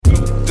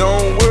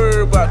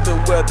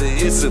weather,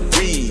 it's a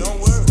breeze.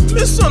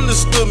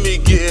 Misunderstood me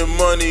getting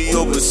money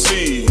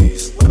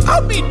overseas.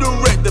 I be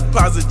direct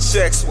deposit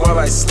checks while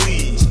I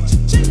sleep.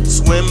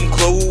 Swim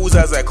clothes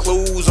as I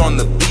close on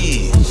the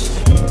beach.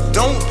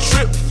 Don't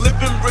trip,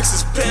 flipping bricks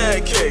is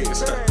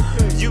pancakes.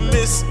 You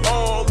miss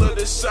all of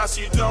the shots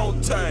you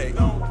don't take.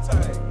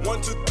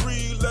 1, 2,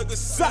 3,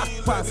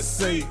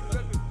 legacy.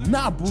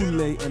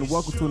 Nabule, and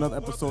welcome to another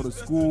episode of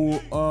School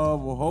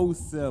of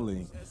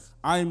Wholesaling.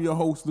 I am your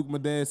host, Luke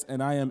Medes,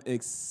 and I am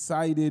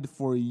excited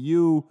for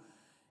you.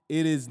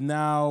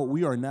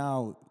 We are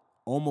now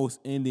almost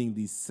ending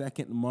the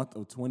second month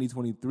of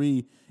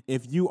 2023.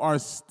 If you are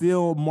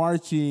still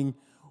marching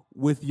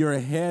with your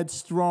head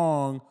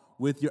strong,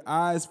 with your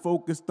eyes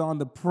focused on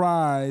the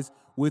prize,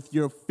 with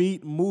your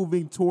feet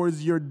moving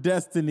towards your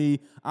destiny,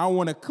 I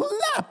want to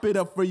clap it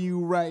up for you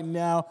right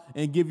now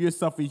and give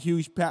yourself a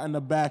huge pat on the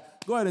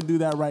back. Go ahead and do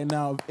that right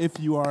now. If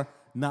you are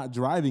not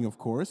driving, of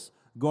course,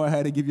 go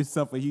ahead and give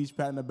yourself a huge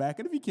pat on the back.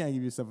 And if you can't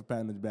give yourself a pat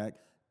on the back,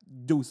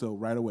 do so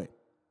right away.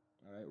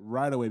 All right,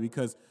 right away,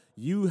 because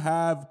you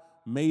have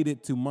made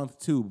it to month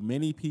 2.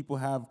 Many people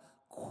have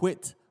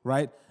quit,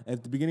 right?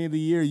 At the beginning of the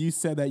year, you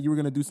said that you were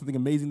going to do something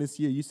amazing this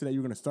year. You said that you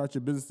were going to start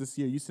your business this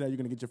year. You said that you're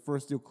going to get your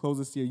first deal closed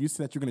this year. You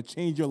said that you're going to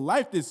change your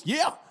life this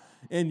year.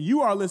 And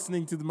you are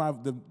listening to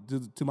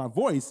my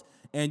voice,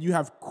 and you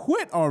have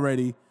quit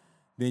already.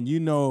 Then you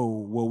know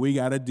what we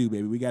got to do,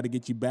 baby. We got to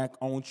get you back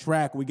on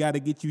track. We got to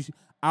get you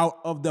out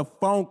of the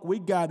funk. We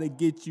got to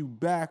get you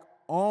back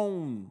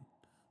on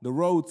the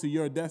road to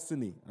your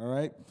destiny, all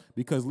right?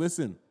 Because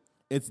listen,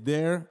 it's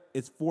there.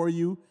 It's for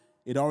you.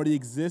 It already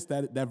exists.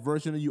 That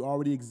version of you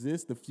already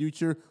exists. The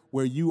future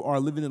where you are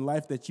living the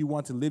life that you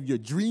want to live, your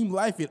dream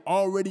life, it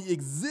already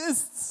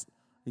exists.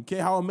 Okay,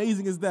 how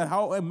amazing is that?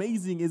 How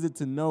amazing is it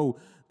to know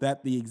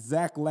that the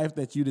exact life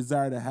that you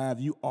desire to have,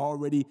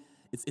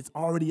 it's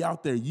already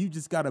out there. You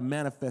just got to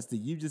manifest it.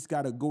 You just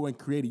got to go and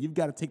create it. You've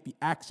got to take the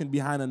action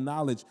behind the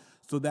knowledge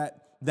so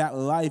that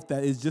life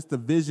that is just a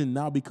vision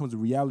now becomes a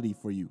reality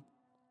for you.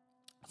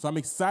 So I'm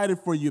excited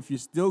for you. If you're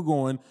still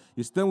going,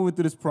 you're still moving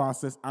through this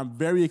process, I'm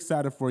very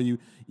excited for you.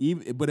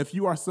 But if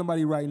you are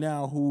somebody right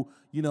now who,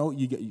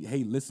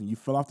 hey, listen, you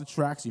fell off the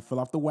tracks, you fell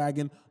off the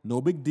wagon,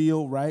 no big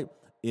deal, right?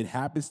 It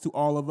happens to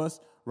all of us,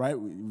 right?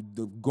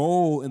 The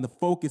goal and the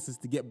focus is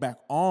to get back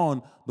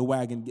on the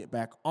wagon, get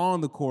back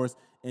on the course,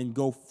 and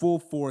go full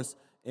force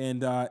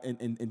and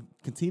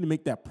continue to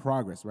make that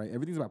progress, right?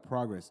 Everything's about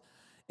progress.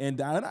 And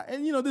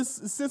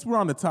since we're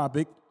on the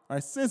topic,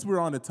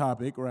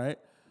 right?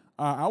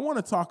 I want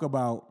to talk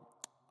about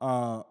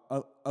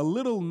a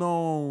little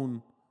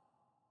known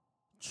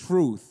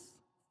truth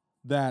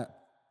that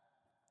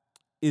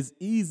is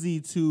easy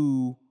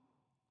to,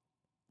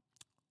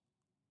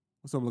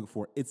 what's what I'm looking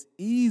for? It's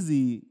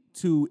easy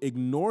to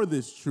ignore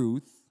this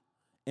truth,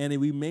 and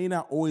we may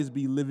not always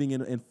be living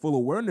in full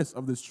awareness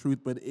of this truth,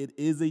 but it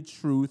is a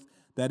truth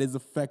that is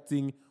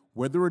affecting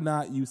whether or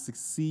not you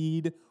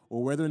succeed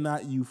or whether or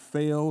not you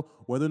fail,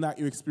 whether or not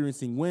you're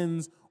experiencing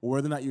wins or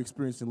whether or not you're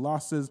experiencing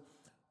losses.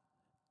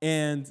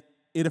 And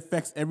it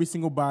affects every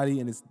single body,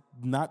 and it's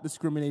not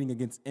discriminating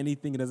against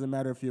anything. It doesn't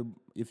matter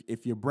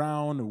if you're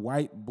brown,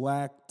 white,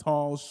 black,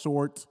 tall,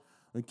 short,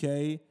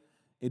 okay?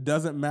 It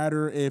doesn't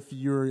matter if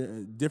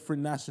you're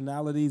different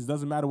nationalities. It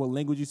doesn't matter what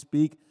language you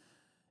speak.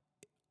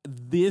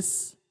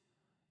 This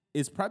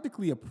is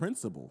practically a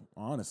principle,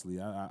 honestly.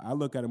 I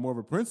look at it more of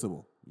a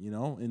principle,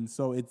 and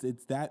so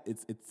it's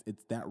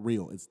that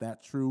real. It's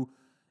that true.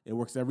 It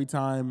works every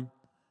time.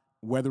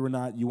 Whether or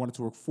not you want it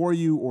to work for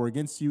you or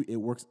against you, it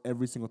works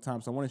every single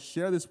time. So I want to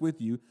share this with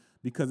you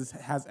because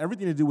it has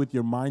everything to do with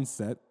your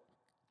mindset.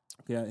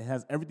 Okay, it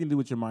has everything to do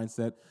with your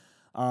mindset.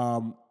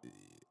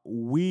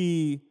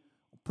 We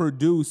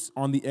produce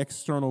on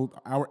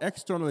our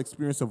external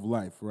experience of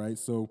life, right?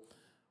 So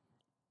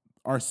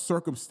our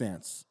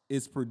circumstance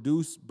is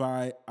produced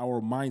by our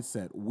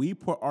mindset. We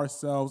put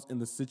ourselves in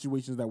the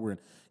situations that we're in.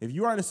 If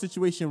you are in a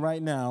situation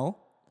right now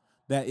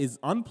that is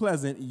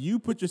unpleasant, you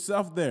put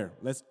yourself there.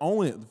 Let's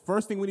own it. The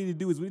first thing we need to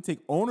do is we need to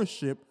take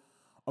ownership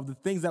of the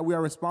things that we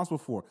are responsible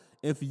for.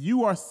 If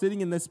you are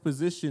sitting in this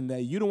position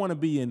that you don't want to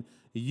be in,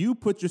 you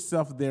put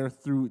yourself there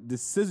through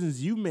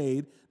decisions you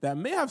made that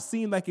may have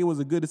seemed like it was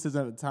a good decision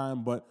at the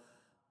time, but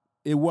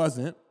it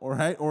wasn't, all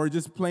right? Or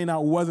just plain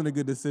out wasn't a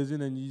good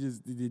decision and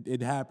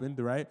it happened,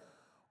 right?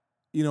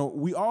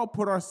 We all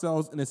put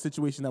ourselves in a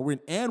situation that we're in,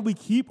 and we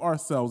keep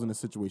ourselves in a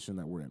situation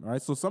that we're in, all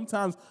right? So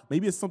sometimes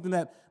maybe it's something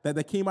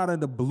that came out of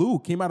the blue,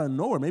 came out of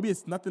nowhere. Maybe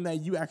it's nothing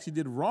that you actually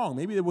did wrong.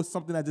 Maybe it was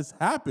something that just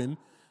happened,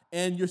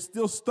 and you're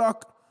still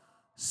stuck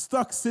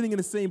sitting in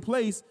the same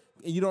place,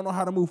 and you don't know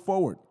how to move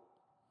forward,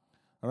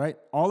 all right?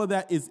 All of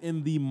that is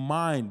in the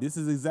mind. This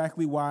is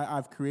exactly why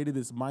I've created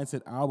this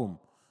mindset album.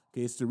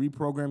 Okay, it's to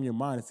reprogram your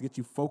mind. It's to get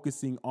you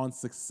focusing on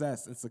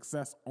success and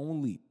success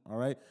only. All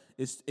right,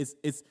 it's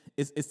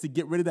to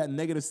get rid of that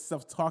negative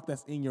self-talk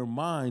that's in your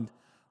mind,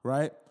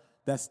 right?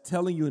 That's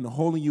telling you and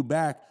holding you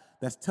back.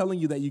 That's telling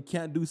you that you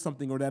can't do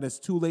something, or that it's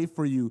too late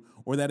for you,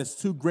 or that it's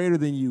too greater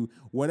than you.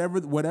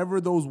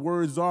 Whatever those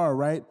words are,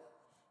 right?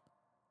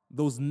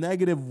 those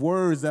negative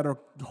words that are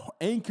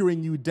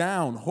anchoring you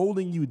down,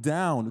 holding you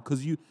down,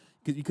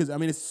 because I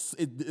mean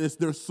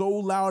they're so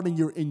loud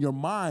in your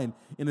mind.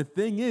 And the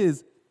thing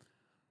is,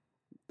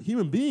 as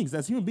human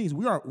beings,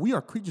 we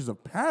are creatures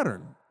of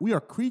pattern. We are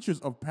creatures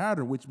of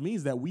pattern, which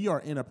means that we are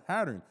in a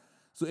pattern.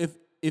 So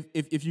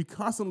if you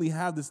constantly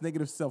have this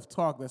negative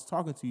self-talk that's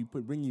talking to you,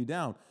 bringing you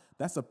down,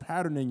 that's a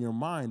pattern in your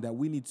mind that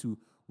we need to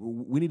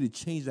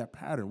change that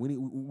pattern.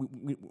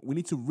 We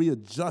need to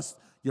readjust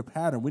your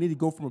pattern. We need to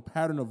go from a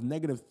pattern of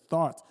negative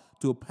thought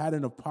to a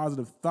pattern of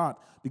positive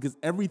thought, because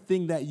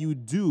everything that you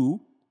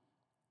do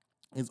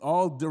is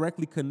all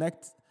directly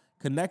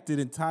connected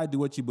and tied to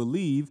what you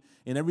believe,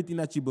 and everything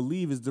that you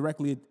believe is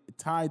directly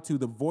tied to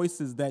the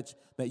voices that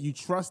you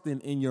trust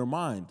in your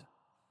mind.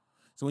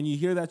 So when you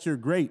hear that you're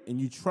great and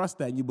you trust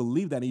that and you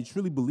believe that and you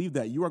truly believe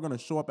that, you are going to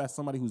show up as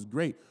somebody who's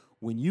great.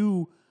 When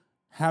you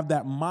have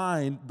that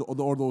mind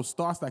or those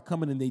thoughts that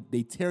come in and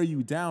they tear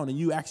you down, and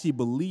you actually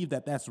believe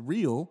that that's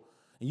real,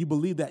 and you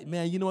believe that,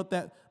 man, you know what,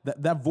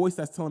 that voice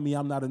that's telling me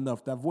I'm not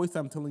enough, that voice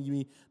that's telling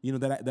me,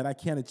 that I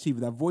can't achieve,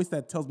 that voice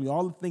that tells me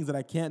all the things that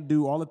I can't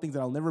do, all the things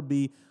that I'll never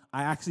be,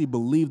 I actually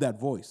believe that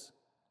voice.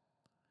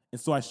 And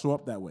so I show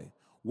up that way.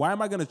 Why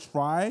am I going to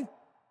try?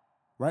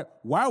 Right?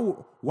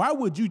 Why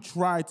would you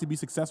try to be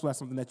successful at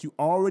something that you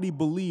already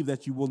believe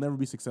that you will never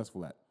be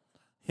successful at?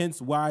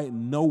 Hence why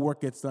no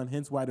work gets done.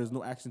 Hence why there's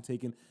no action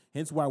taken.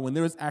 Hence why when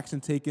there is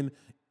action taken,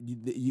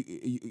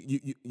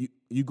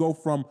 you go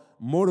from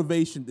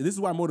motivation. This is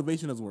why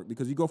motivation doesn't work,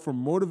 because you go from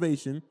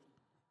motivation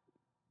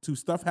to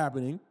stuff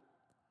happening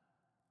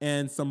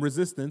and some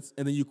resistance,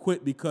 and then you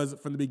quit because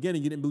from the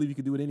beginning you didn't believe you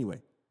could do it anyway.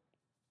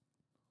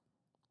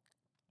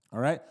 All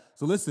right?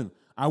 So listen,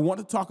 I want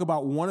to talk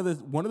about one of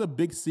the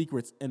big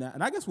secrets, and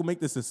I guess we'll make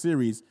this a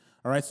series.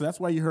 All right? So that's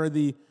why you heard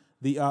the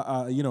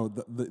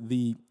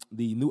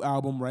new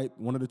album, right?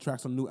 One of the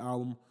tracks on the new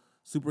album.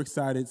 Super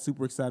excited.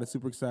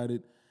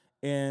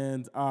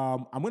 And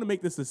I'm going to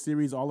make this a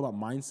series all about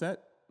mindset.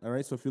 All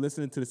right? So if you're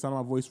listening to the sound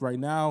of my voice right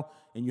now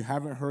and you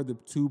haven't heard the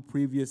 2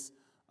 previous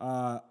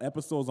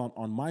episodes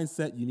on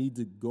mindset, you need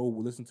to go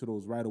listen to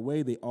those right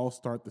away. They all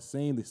start the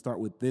same. They start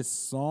with this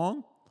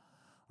song.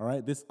 All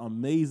right? This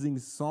amazing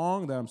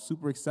song that I'm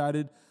super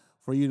excited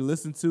for you to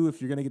listen to.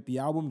 If you're going to get the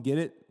album, get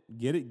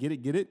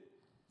it.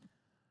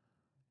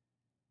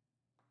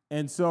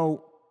 And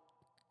so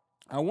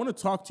I want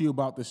to talk to you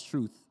about this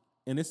truth,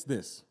 and it's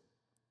this.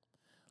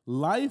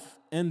 Life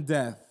and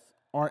death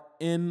are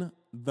in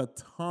the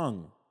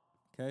tongue,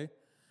 okay?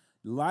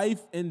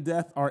 Life and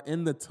death are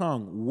in the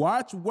tongue.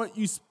 Watch what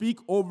you speak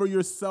over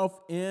yourself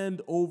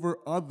and over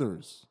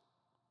others.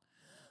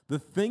 The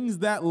things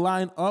that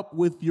line up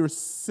with your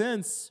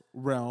sense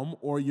realm,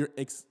 or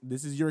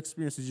this is your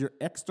experience, this is your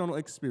external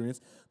experience.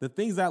 The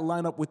things that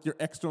line up with your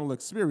external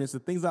experience, the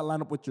things that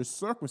line up with your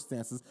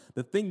circumstances,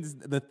 the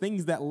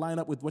things that line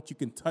up with what you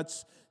can touch,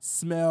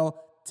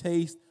 smell,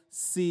 taste,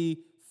 see,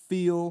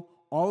 feel,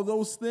 all of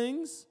those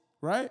things,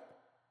 right?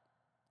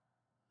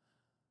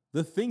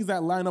 The things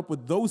that line up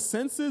with those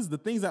senses, the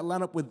things that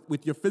line up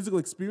with your physical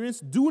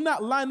experience, do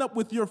not line up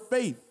with your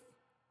faith.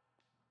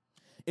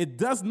 It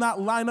does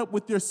not line up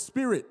with your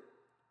spirit.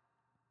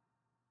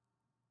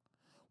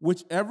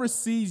 Whichever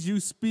seeds you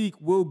speak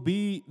will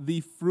be the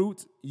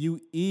fruit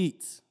you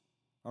eat.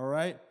 All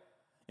right?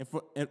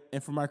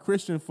 And for my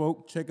Christian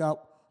folk, check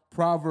out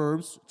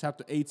Proverbs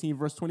chapter 18,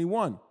 verse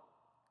 21.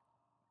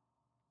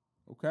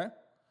 Okay?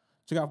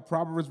 Check out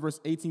Proverbs verse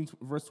 18,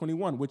 verse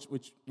 21, which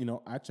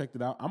I checked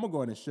it out. I'm going to go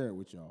ahead and share it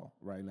with y'all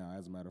right now,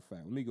 as a matter of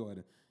fact. Let me go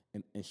ahead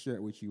and share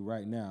it with you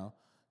right now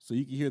so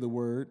you can hear the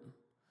word,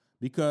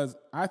 because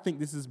I think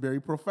this is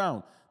very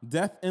profound.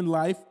 Death and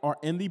life are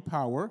in the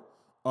power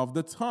of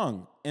the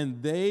tongue,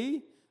 and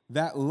they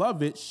that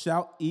love it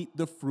shall eat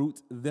the fruit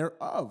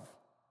thereof.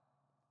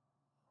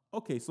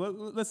 Okay, so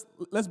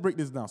let's break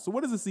this down. So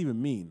what does this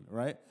even mean,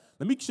 right?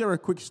 Let me share a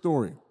quick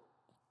story.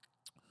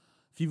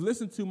 If you've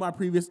listened to my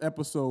previous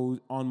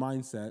episode on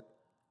mindset,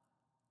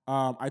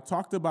 I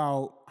talked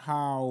about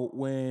how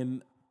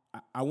when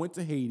I went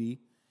to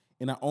Haiti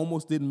and I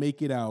almost didn't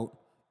make it out,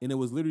 and it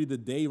was literally the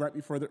day right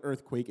before the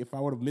earthquake. If I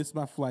would have missed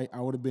my flight,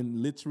 I would have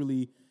been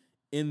literally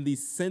in the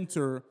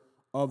center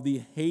of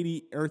the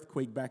Haiti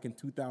earthquake back in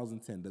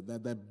 2010.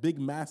 That big,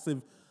 massive,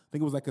 I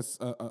think it was like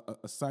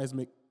a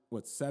seismic,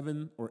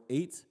 7 or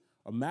 8,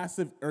 a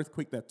massive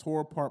earthquake that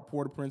tore apart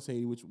Port-au-Prince,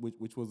 Haiti,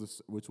 which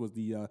was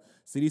the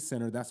city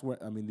center. That's where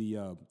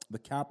the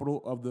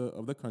capital of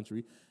the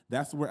country.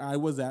 That's where I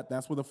was at.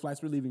 That's where the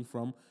flights were leaving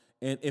from.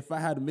 And if I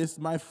had missed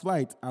my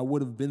flight, I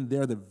would have been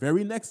there the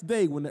very next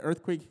day when the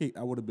earthquake hit.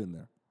 I would have been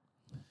there.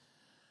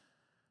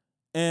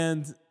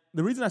 And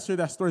the reason I share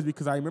that story is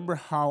because I remember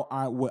how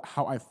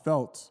I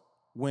felt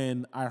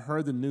when I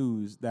heard the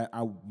news that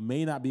I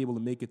may not be able to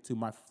make it to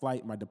my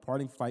flight, my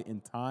departing flight in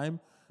time,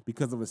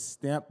 because of a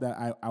stamp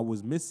that I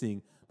was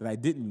missing that I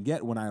didn't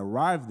get when I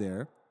arrived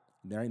there.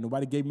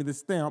 Nobody gave me the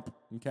stamp,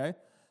 okay?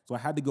 So I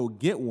had to go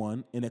get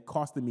one, and it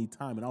costed me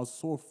time, and I was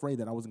so afraid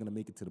that I wasn't going to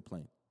make it to the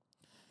plane.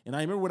 And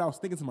I remember what I was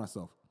thinking to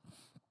myself.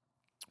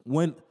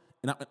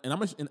 I'm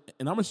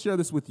gonna share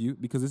this with you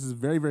because this is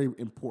very, very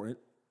important,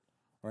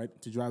 right,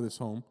 to drive this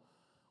home.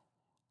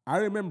 I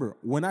remember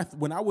when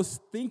I was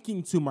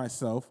thinking to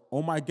myself,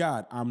 oh my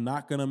God, I'm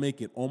not gonna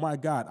make it. Oh my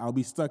God, I'll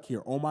be stuck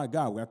here. Oh my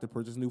God, we have to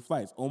purchase new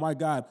flights. Oh my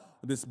God,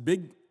 this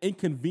big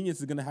inconvenience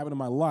is gonna happen in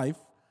my life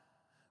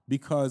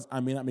because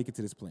I may not make it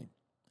to this plane.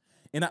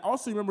 And I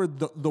also remember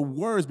the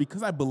words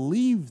because I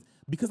believed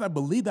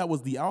that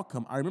was the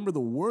outcome. I remember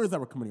the words that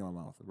were coming out of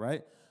my mouth,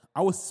 right?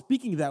 I was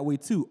speaking that way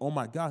too. Oh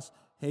my gosh,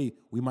 hey,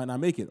 we might not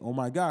make it. Oh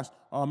my gosh,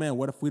 oh man,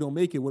 what if we don't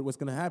make it? What's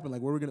gonna happen?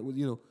 Like, what are we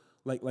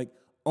gonna,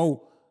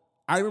 oh.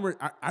 I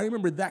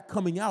remember that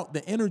coming out,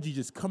 the energy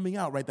just coming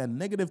out, right? That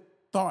negative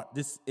thought,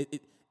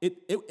 it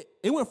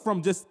went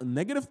from just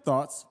negative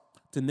thoughts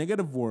to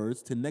negative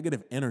words to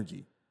negative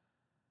energy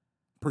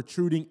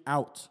protruding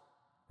out,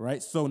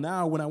 right? So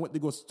now when I went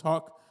to go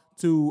talk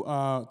to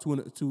a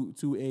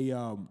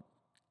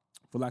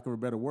for lack of a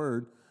better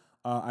word,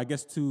 I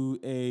guess to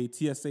a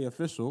TSA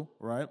official,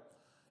 right?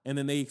 And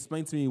then they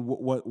explained to me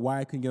why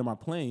I couldn't get on my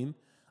plane.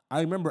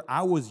 I remember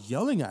I was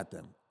yelling at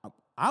them.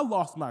 I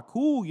lost my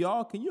cool,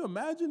 y'all. Can you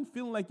imagine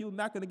feeling like you're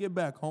not going to get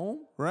back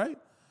home, right?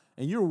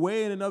 And you're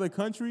way in another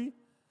country,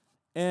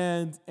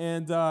 and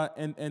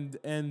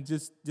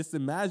just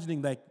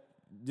imagining like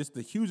just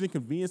the huge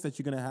inconvenience that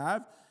you're going to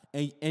have,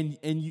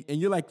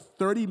 and you're like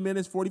 30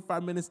 minutes,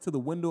 45 minutes to the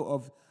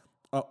window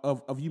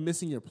of you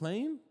missing your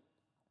plane,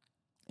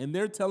 and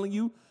they're telling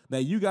you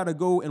that you got to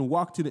go and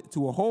walk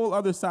to a whole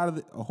other side of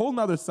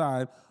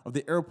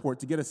the airport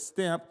to get a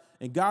stamp,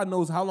 and God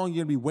knows how long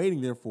you're going to be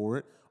waiting there for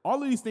it.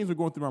 All of these things are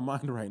going through my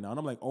mind right now. And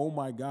I'm like, oh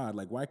my God,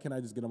 like, why can't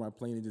I just get on my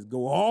plane and just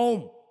go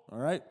home? All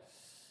right.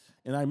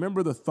 And I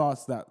remember the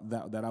thoughts that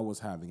I was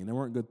having, and they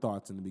weren't good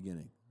thoughts in the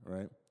beginning.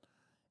 Right.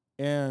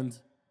 And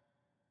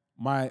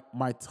my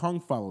tongue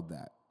followed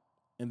that.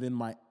 And then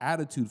my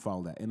attitude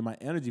followed that. And my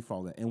energy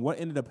followed that. And what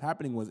ended up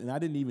happening was, and I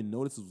didn't even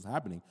notice this was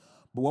happening,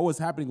 but what was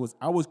happening was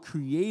I was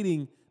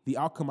creating the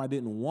outcome I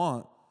didn't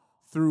want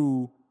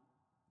through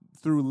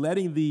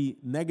letting the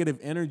negative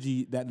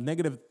energy, that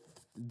negative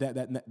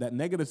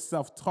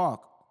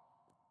self-talk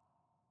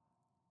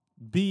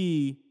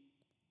be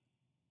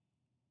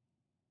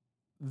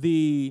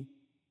the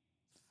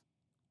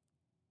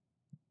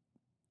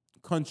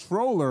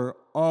controller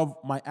of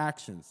my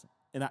actions.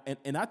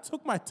 And I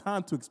took my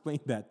time to explain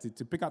that,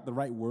 to pick out the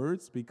right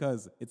words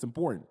because it's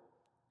important.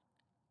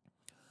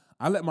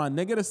 I let my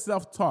negative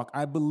self-talk,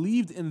 I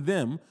believed in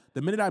them.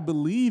 The minute I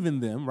believe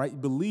in them,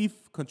 right?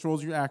 Belief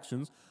controls your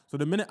actions. So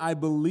the minute I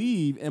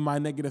believe in my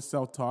negative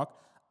self-talk,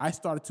 I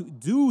started to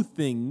do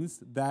things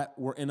that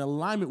were in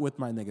alignment with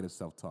my negative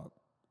self-talk,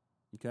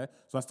 okay?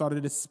 So I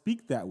started to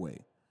speak that way.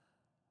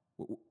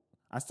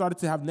 I started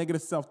to have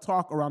negative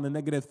self-talk around the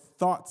negative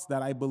thoughts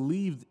that I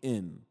believed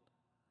in.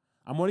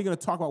 I'm only going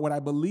to talk about what I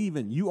believe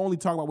in. You only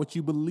talk about what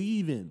you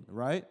believe in,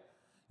 right?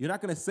 You're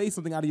not going to say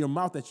something out of your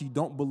mouth that you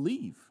don't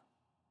believe,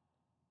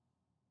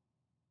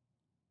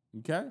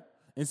 okay?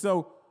 And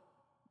so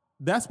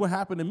that's what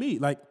happened to me.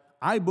 Like,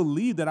 I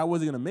believed that I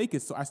wasn't going to make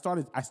it, so I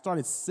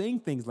started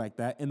saying things like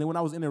that. And then when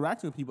I was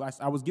interacting with people,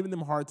 I was giving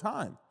them a hard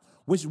time,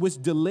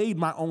 which delayed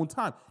my own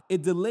time.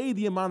 It delayed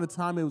the amount of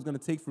time it was going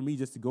to take for me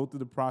just to go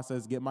through the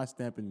process, get my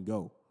stamp, and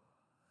go.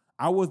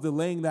 I was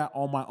delaying that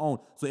on my own.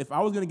 So if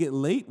I was going to get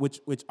late,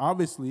 if I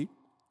was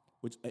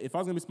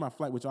going to miss my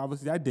flight, which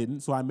obviously I didn't,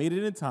 so I made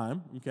it in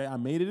time. Okay, I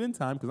made it in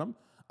time because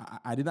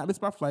I did not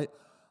miss my flight.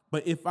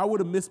 But if I would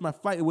have missed my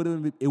flight, it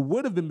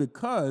would have been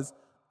because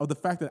of the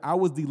fact that I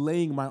was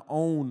delaying my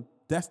own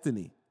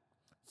destiny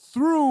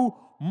through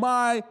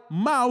my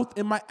mouth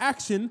and my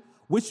action,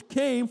 which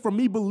came from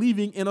me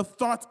believing in a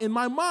thought in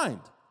my mind.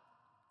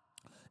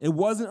 It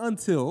wasn't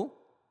until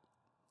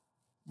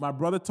my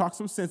brother talked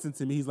some sense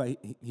into me.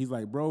 He's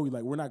like, bro,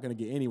 we're not gonna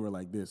get anywhere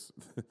like this.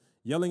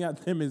 Yelling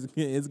at them is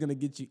gonna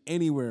get you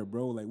anywhere,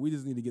 bro. Like, we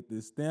just need to get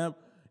this stamp,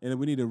 and then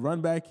we need to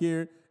run back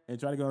here and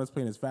try to get on this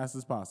plane as fast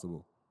as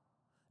possible.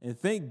 And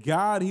thank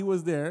God he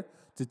was there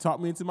to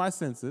talk me into my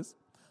senses.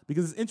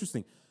 Because it's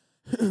interesting.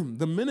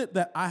 The minute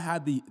that I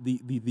had the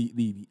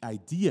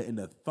idea and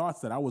the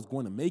thoughts that I was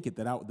going to make it,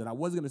 that I wasn't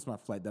going to miss my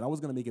flight, that I was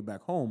going to make it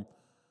back home,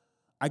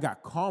 I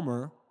got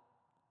calmer,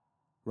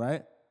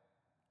 right?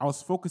 I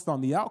was focused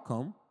on the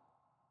outcome.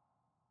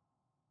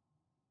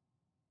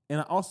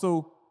 And I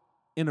also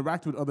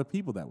interacted with other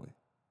people that way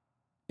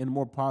in a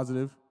more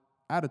positive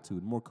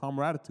attitude, more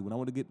calmer attitude. When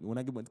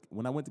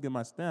I went to get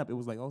my stamp, it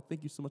was like, oh,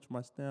 thank you so much for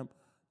my stamp.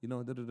 You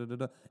know,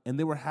 and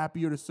they were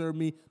happier to serve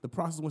me. The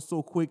process was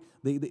so quick.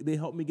 They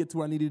helped me get to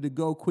where I needed to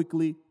go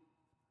quickly,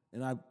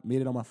 and I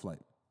made it on my flight.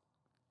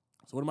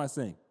 So what am I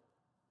saying?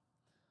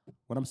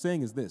 What I'm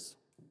saying is this,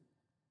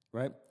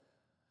 right?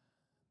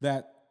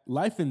 That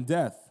life and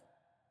death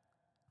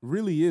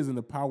really is in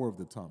the power of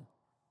the tongue,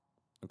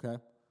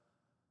 okay?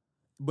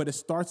 But it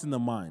starts in the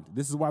mind.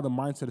 This is why the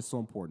mindset is so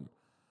important.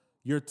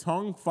 Your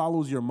tongue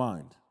follows your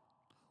mind.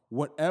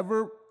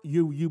 Whatever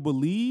you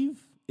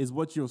believe is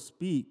what you'll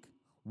speak.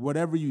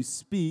 Whatever you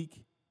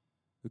speak,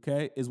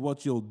 okay, is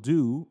what you'll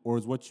do or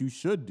is what you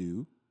should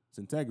do. It's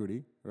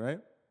integrity, right?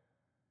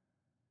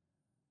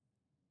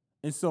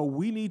 And so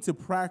we need to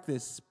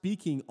practice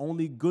speaking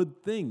only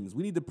good things.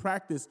 We need to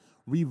practice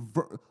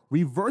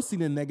reversing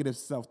the negative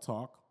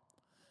self-talk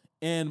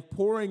and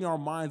pouring our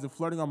minds and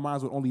flooding our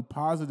minds with only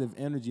positive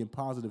energy and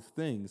positive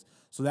things.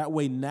 So that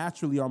way,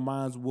 naturally, our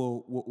minds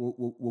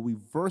will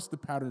reverse the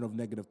pattern of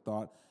negative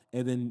thought.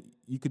 And then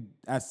you could,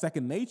 as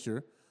second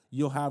nature,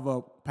 you'll have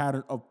a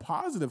pattern of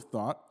positive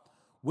thought,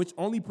 which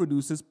only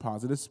produces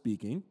positive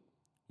speaking,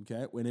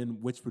 okay, and then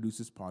which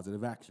produces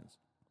positive actions.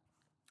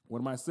 What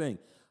am I saying?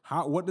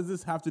 What does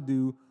this have to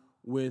do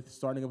with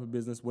starting up a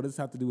business? What does this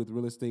have to do with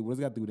real estate? What does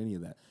it have to do with any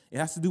of that? It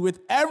has to do with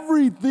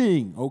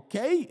everything,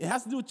 okay? It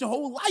has to do with your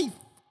whole life,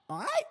 all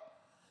right?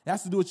 It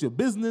has to do with your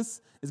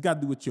business. It's got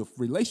to do with your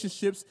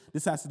relationships.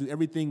 This has to do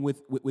everything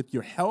with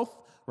your health,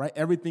 right?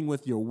 Everything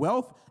with your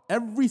wealth.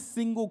 Every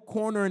single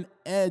corner and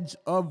edge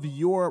of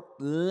your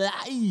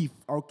life,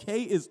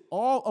 okay, is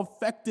all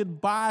affected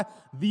by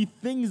the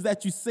things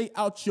that you say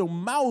out your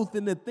mouth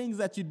and the things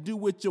that you do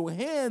with your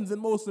hands,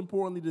 and most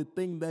importantly, the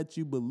thing that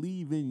you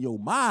believe in your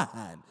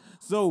mind.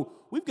 So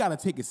we've got to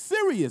take it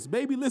serious,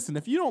 baby. Listen,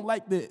 if you don't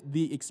like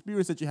the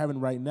experience that you're having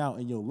right now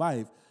in your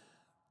life,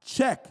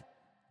 check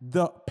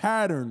the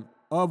pattern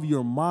of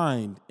your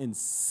mind and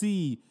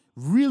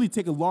really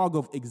take a log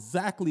of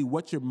exactly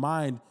what your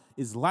mind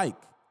is like.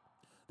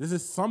 This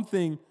is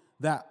something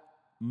that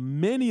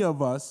many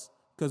of us,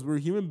 because we're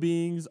human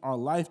beings, our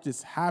life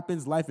just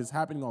happens. Life is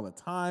happening all the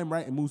time,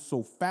 right? It moves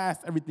so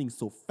fast. Everything's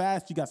so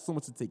fast. You got so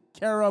much to take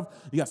care of.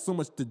 You got so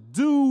much to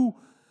do.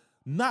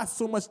 Not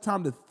so much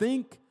time to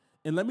think.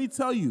 And let me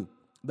tell you,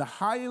 the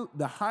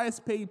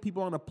highest paid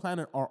people on the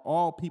planet are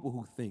all people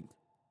who think.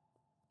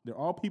 They're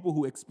all people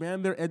who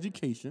expand their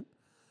education,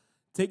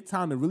 take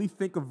time to really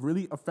think of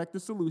really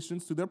effective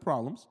solutions to their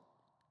problems,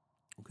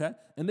 okay?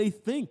 And they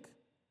think.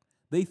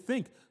 They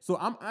think. So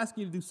I'm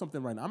asking you to do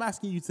something right now. I'm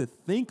asking you to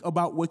think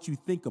about what you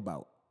think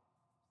about.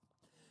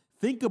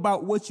 Think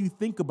about what you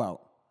think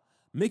about.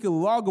 Make a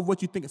log of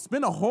what you think.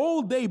 Spend a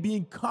whole day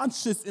being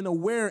conscious and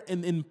aware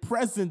and in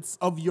presence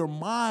of your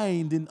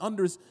mind and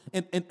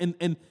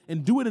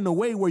do it in a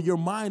way where your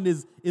mind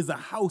is a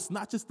house,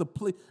 not just a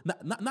place,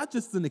 not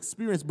just an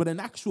experience, but an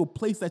actual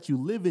place that you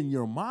live in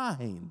your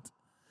mind.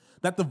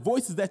 That the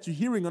voices that you're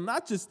hearing are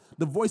not just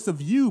the voice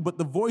of you, but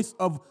the voice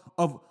of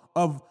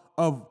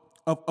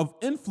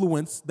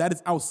influence that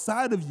is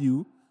outside of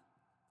you,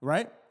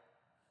 right?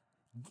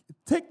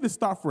 Take this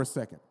thought for a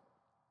second.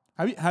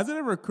 Has it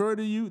ever occurred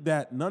to you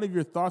that none of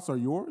your thoughts are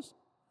yours?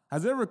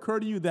 Has it ever occurred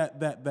to you that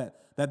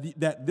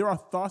there are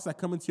thoughts that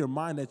come into your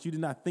mind that you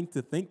did not think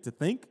to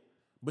think,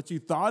 but you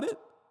thought it?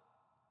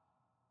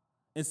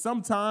 And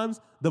sometimes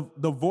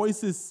the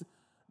voices,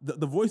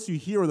 the voice you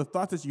hear or the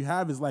thoughts that you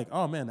have is like,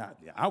 oh man,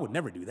 I would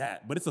never do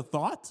that. But it's a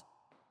thought.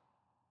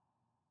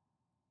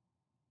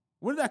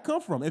 Where did that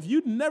come from? If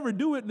you'd never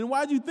do it, then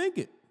why'd you think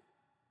it?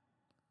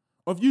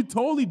 Or if you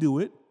totally do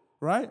it,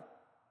 right?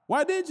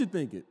 Why didn't you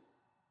think it?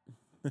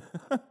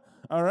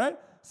 All right?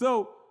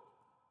 So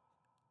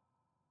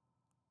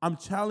I'm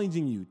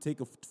challenging you. Take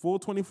a full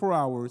 24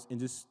 hours and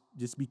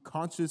just be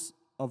conscious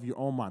of your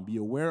own mind. Be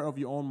aware of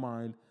your own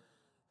mind.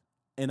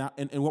 And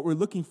what we're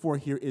looking for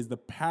here is the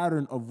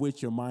pattern of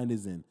which your mind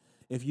is in.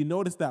 If you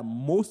notice that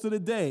most of the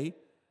day,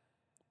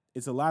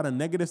 it's a lot of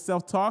negative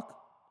self-talk.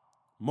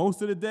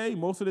 Most of the day,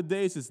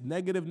 it's just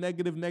negative.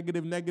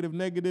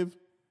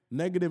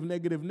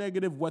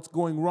 What's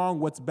going wrong?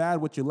 What's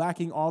bad? What you're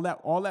lacking? All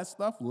that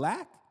stuff.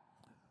 Lack.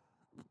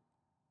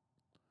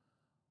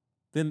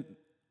 Then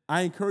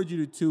I encourage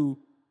you to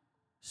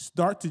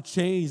start to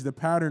change the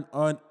pattern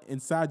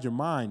inside your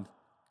mind.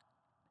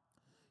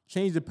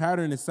 Change the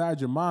pattern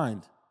inside your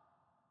mind,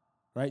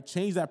 right?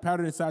 Change that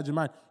pattern inside your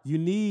mind. You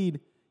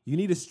need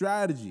a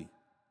strategy.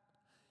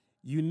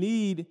 You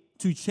need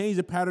to change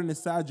the pattern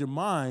inside your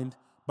mind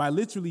by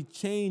literally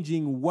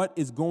changing what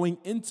is going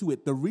into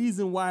it. The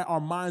reason why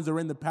our minds are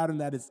in the pattern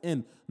that it's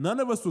in.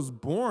 None of us was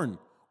born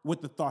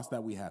with the thoughts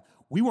that we have.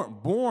 We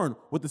weren't born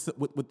with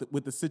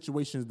the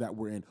situations that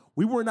we're in.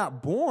 We were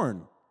not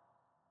born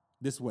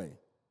this way,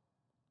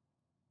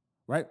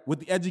 right?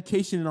 With the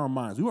education in our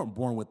minds. We weren't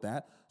born with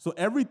that. So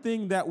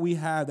everything that we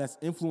have that's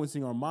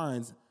influencing our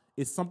minds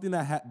is something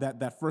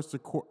that first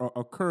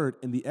occurred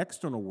in the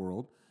external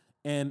world.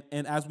 And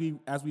as we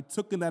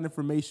took in that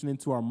information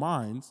into our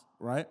minds,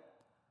 right,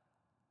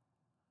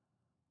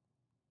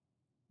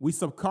 we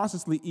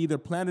subconsciously either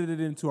planted it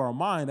into our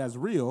mind as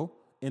real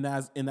and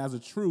as a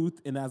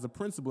truth and as a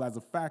principle, as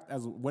a fact,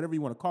 as whatever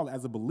you want to call it,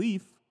 as a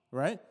belief,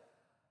 right?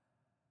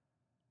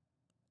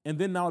 And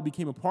then now it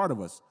became a part of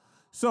us.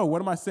 So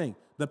what am I saying?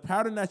 The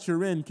pattern that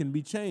you're in can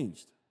be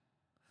changed,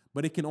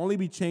 but it can only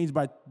be changed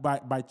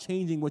by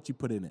changing what you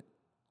put in it.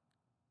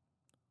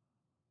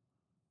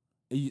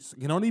 It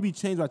can only be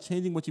changed by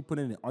changing what you put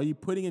in it. Are you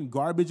putting in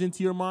garbage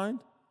into your mind?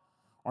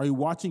 Are you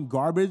watching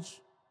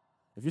garbage?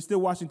 If you're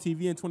still watching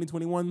TV in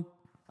 2021,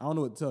 I don't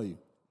know what to tell you.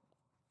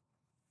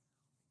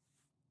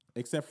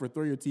 Except for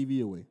throw your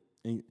TV away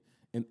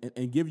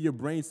and give your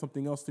brain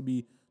something else to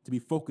be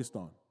focused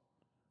on.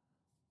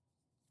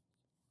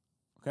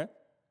 Okay?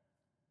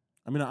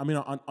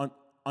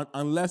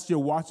 unless you're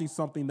watching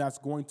something that's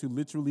going to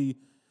literally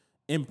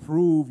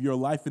improve your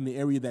life in the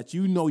area that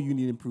you know you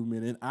need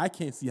improvement in, I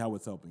can't see how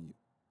it's helping you.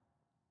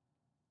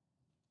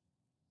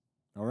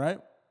 All right?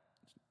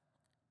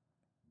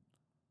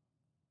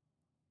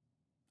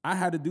 I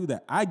had to do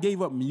that. I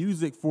gave up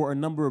music for a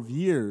number of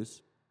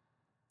years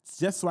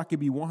just so I could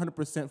be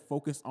 100%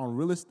 focused on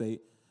real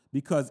estate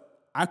because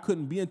I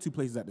couldn't be in two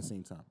places at the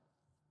same time.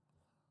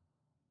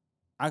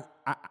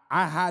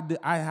 I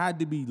had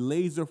to be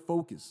laser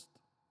focused.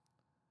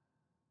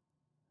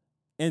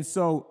 And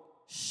so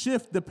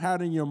shift the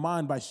pattern in your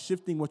mind by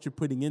shifting what you're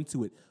putting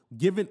into it.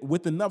 Given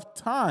with enough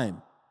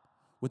time,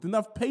 with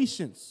enough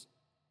patience,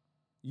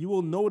 you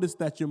will notice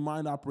that your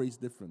mind operates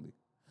differently.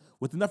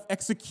 With enough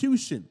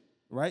execution,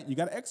 right? You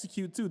got to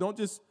execute too. Don't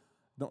just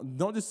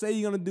say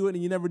you're gonna do it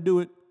and you never do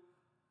it.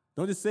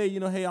 Don't just say,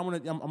 hey, I'm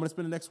gonna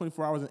spend the next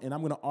 24 hours and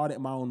I'm gonna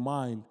audit my own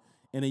mind,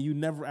 and then you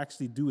never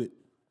actually do it.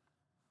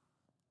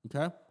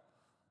 Okay?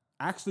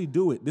 Actually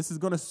do it. This is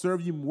gonna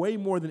serve you way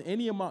more than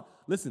any amount.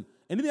 Listen,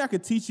 anything I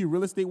could teach you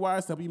real estate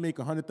wise to help you make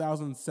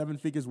 100,000, 7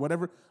 figures,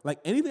 whatever. Like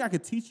anything I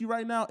could teach you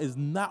right now is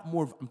not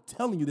more. I'm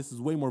telling you, this is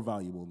way more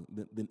valuable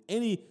than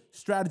any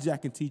strategy I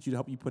can teach you to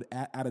help you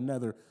add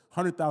another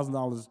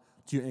 $100,000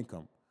 to your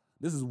income.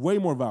 This is way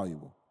more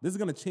valuable. This is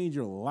gonna change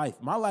your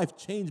life. My life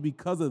changed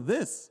because of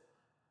this.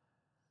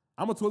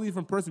 I'm a totally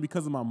different person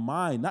because of my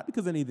mind, not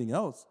because of anything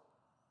else.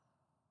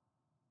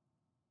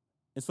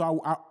 And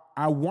so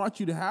I want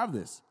you to have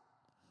this.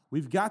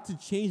 We've got to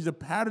change the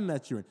pattern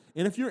that you're in.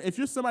 And if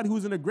you're somebody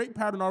who's in a great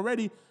pattern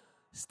already,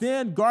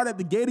 stand guard at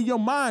the gate of your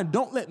mind.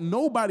 Don't let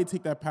nobody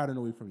take that pattern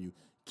away from you.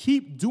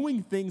 Keep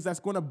doing things that's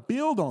going to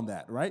build on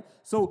that, right?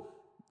 So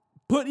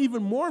put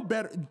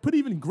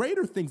even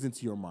greater things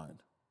into your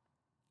mind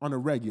on a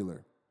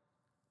regular.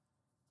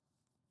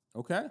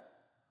 Okay?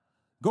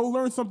 Go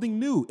learn something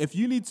new. If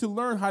you need to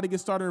learn how to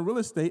get started in real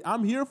estate,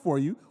 I'm here for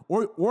you.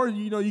 Or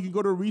you can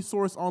go to a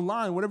resource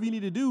online, whatever you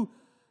need to do,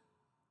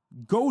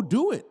 go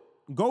do it.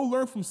 Go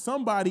learn from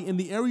somebody in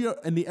the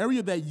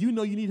area that you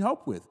know you need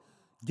help with.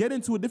 Get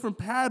into a different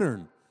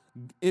pattern.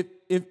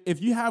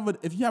 If you have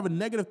a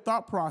negative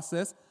thought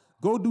process,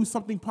 go do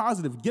something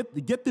positive. Get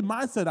the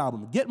Mindset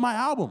album. Get my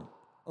album.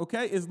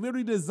 Okay? It's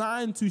literally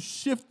designed to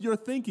shift your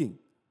thinking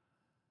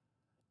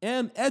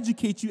and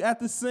educate you at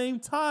the same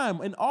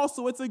time. And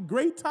also, it's a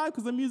great time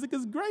because the music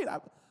is great.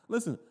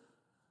 Listen,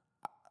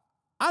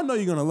 I know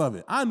you're going to love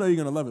it. I know you're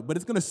going to love it, but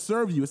it's going to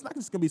serve you. It's not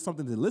just going to be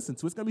something to listen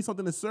to. It's going to be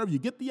something to serve you.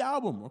 Get the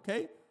album,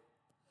 okay?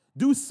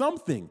 Do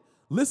something.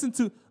 Listen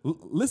to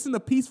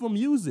peaceful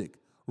music.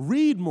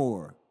 Read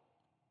more.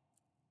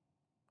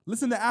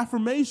 Listen to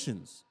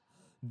affirmations.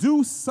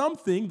 Do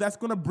something that's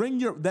going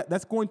to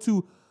that's going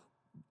to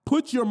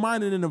put your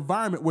mind in an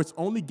environment where it's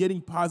only getting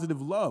positive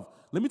love.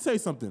 Let me tell you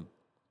something.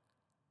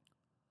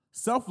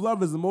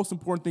 Self-love is the most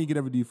important thing you could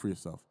ever do for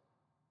yourself.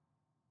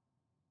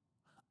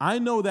 I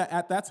know that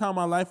at that time in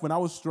my life when I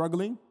was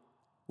struggling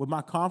with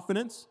my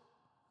confidence,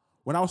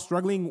 when I was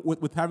struggling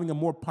with having a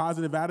more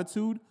positive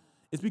attitude,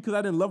 it's because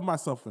I didn't love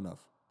myself enough.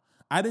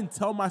 I didn't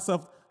tell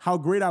myself how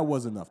great I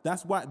was enough.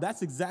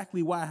 That's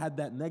exactly why I had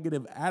that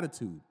negative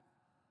attitude.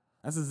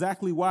 That's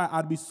exactly why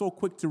I'd be so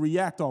quick to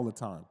react all the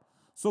time,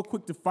 so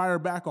quick to fire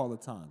back all the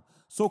time,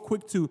 so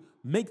quick to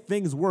make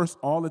things worse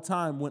all the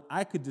time when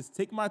I could just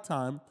take my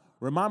time,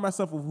 remind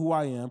myself of who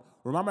I am,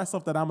 remind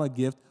myself that I'm a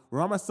gift,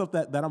 remind myself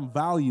that I'm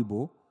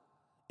valuable,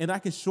 and I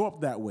can show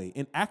up that way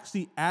and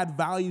actually add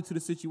value to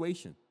the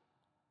situation.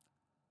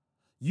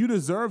 You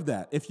deserve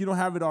that if you don't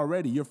have it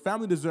already. Your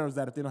family deserves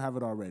that if they don't have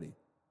it already.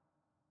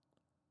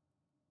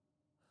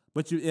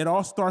 But it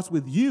all starts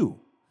with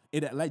you.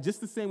 Just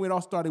the same way it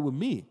all started with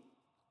me.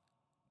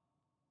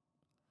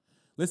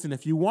 Listen,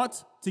 if you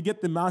want to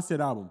get the Mindset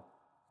album,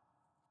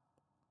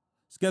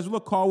 schedule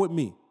a call with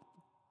me.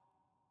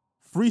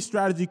 Free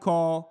strategy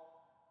call.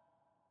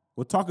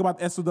 We'll talk about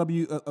the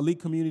SOW Elite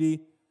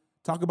community,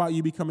 talk about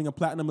you becoming a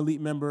Platinum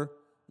Elite member,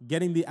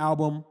 getting the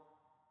album,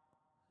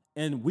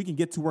 and we can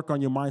get to work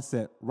on your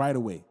mindset right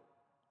away.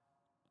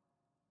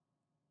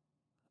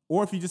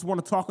 Or if you just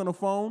want to talk on the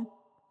phone,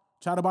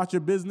 chat about your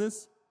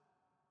business,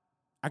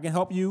 I can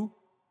help you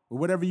with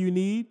whatever you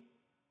need.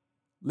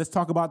 Let's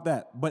talk about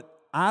that. But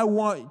I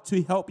want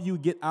to help you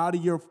get out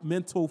of your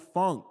mental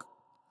funk.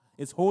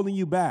 It's holding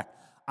you back.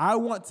 I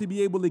want to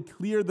be able to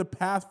clear the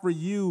path for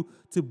you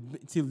to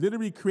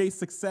literally create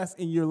success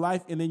in your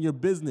life and in your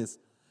business.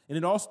 And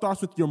it all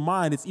starts with your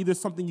mind. It's either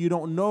something you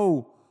don't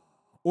know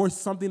or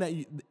something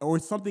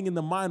in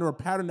the mind or a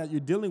pattern that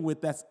you're dealing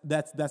with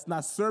that's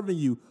not serving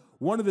you.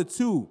 One of the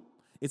two.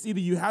 It's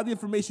either you have the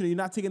information or you're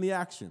not taking the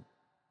action.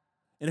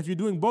 And if you're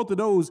doing both of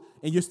those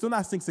and you're still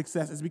not seeing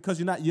success, it's because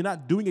you're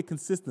not doing it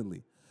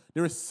consistently.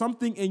 There is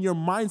something in your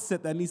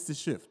mindset that needs to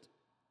shift.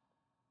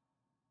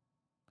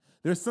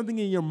 There's something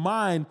in your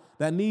mind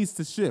that needs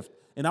to shift.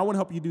 And I want to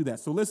help you do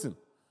that. So listen,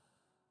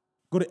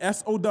 go to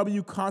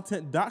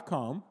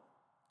SOWcontent.com,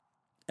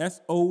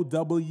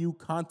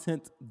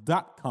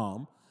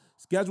 SOWcontent.com.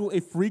 Schedule a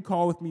free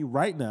call with me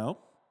right now.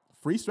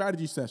 Free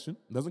strategy session.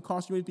 Doesn't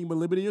cost you anything but a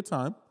little bit of your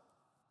time.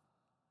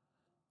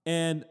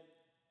 And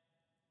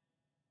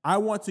I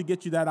want to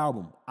get you that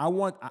album. I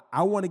want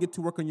to get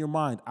to work on your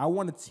mind. I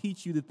want to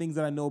teach you the things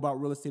that I know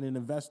about real estate and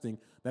investing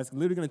that's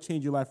literally going to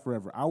change your life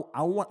forever.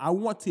 I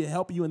want to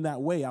help you in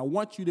that way. I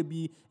want you to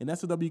be an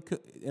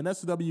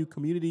SOW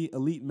Community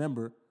Elite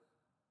member.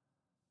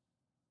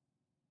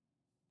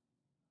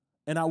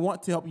 And I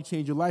want to help you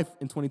change your life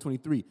in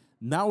 2023.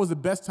 Now is the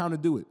best time to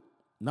do it.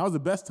 Now is the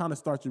best time to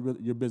start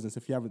your business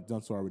if you haven't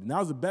done so already.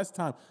 Now is the best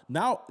time.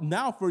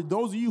 Now for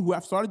those of you who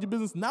have started your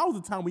business, now is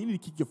the time when you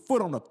need to keep your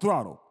foot on the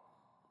throttle.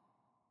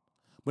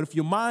 But if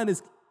your mind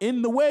is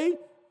in the way,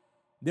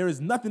 there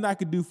is nothing I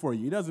can do for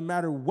you. It doesn't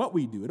matter what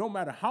we do. It don't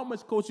matter how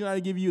much coaching I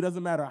give you. It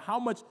doesn't matter how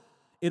much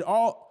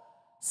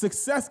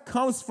success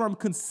comes from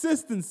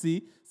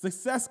consistency.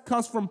 Success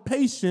comes from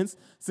patience.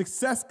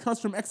 Success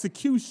comes from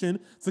execution.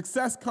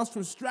 Success comes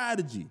from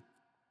strategy.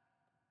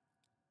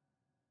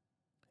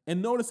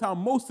 And notice how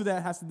most of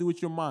that has to do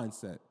with your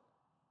mindset.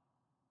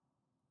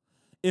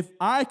 If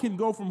I can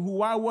go from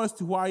who I was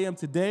to who I am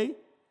today,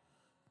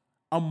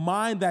 a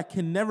mind that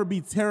can never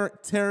be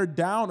teared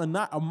down,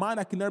 a mind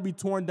that can never be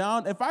torn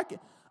down. If I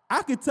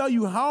could tell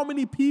you how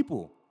many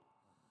people.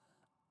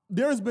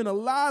 There's been a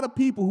lot of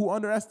people who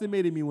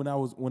underestimated me when I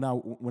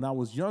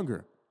was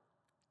younger.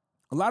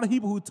 A lot of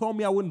people who told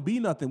me I wouldn't be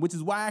nothing, which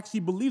is why I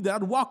actually believed that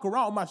I'd walk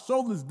around with my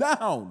shoulders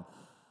down.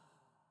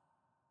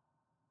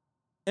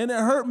 And it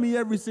hurt me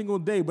every single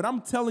day. But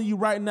I'm telling you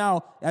right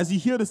now, as you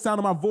hear the sound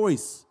of my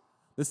voice,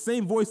 the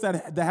same voice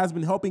that has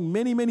been helping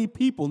many, many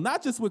people,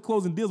 not just with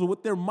closing deals, but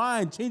with their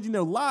mind, changing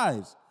their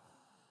lives.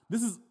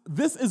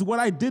 This is what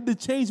I did to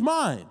change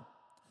mine.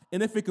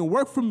 And if it can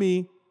work for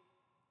me,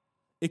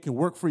 it can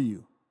work for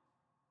you.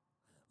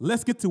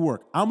 Let's get to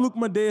work. I'm Luke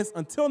Madeus.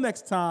 Until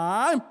next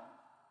time,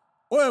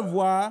 au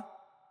revoir.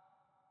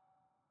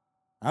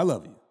 I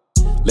love you.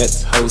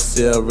 Let's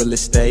wholesale real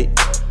estate.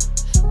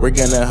 We're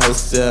gonna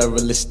wholesale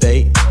real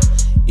estate.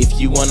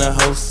 If you wanna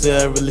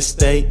wholesale real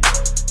estate,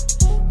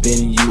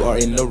 then you are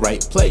in the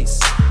right place.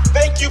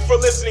 Thank you for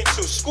listening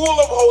to School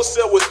of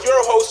Wholesale with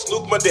your host,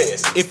 Luke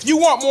Madeus. If you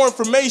want more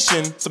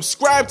information,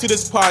 subscribe to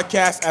this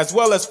podcast as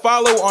well as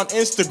follow on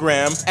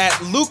Instagram at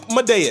Luke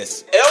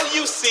Madeus,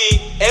 LucMadeus.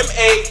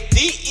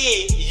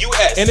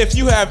 And if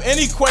you have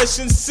any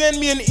questions, send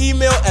me an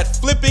email at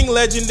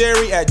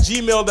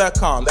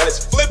flippinglegendary@gmail.com. That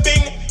is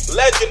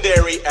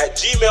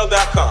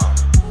flippinglegendary@gmail.com.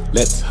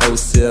 Let's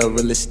wholesale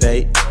real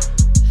estate.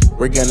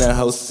 We're gonna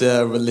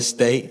wholesale real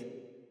estate.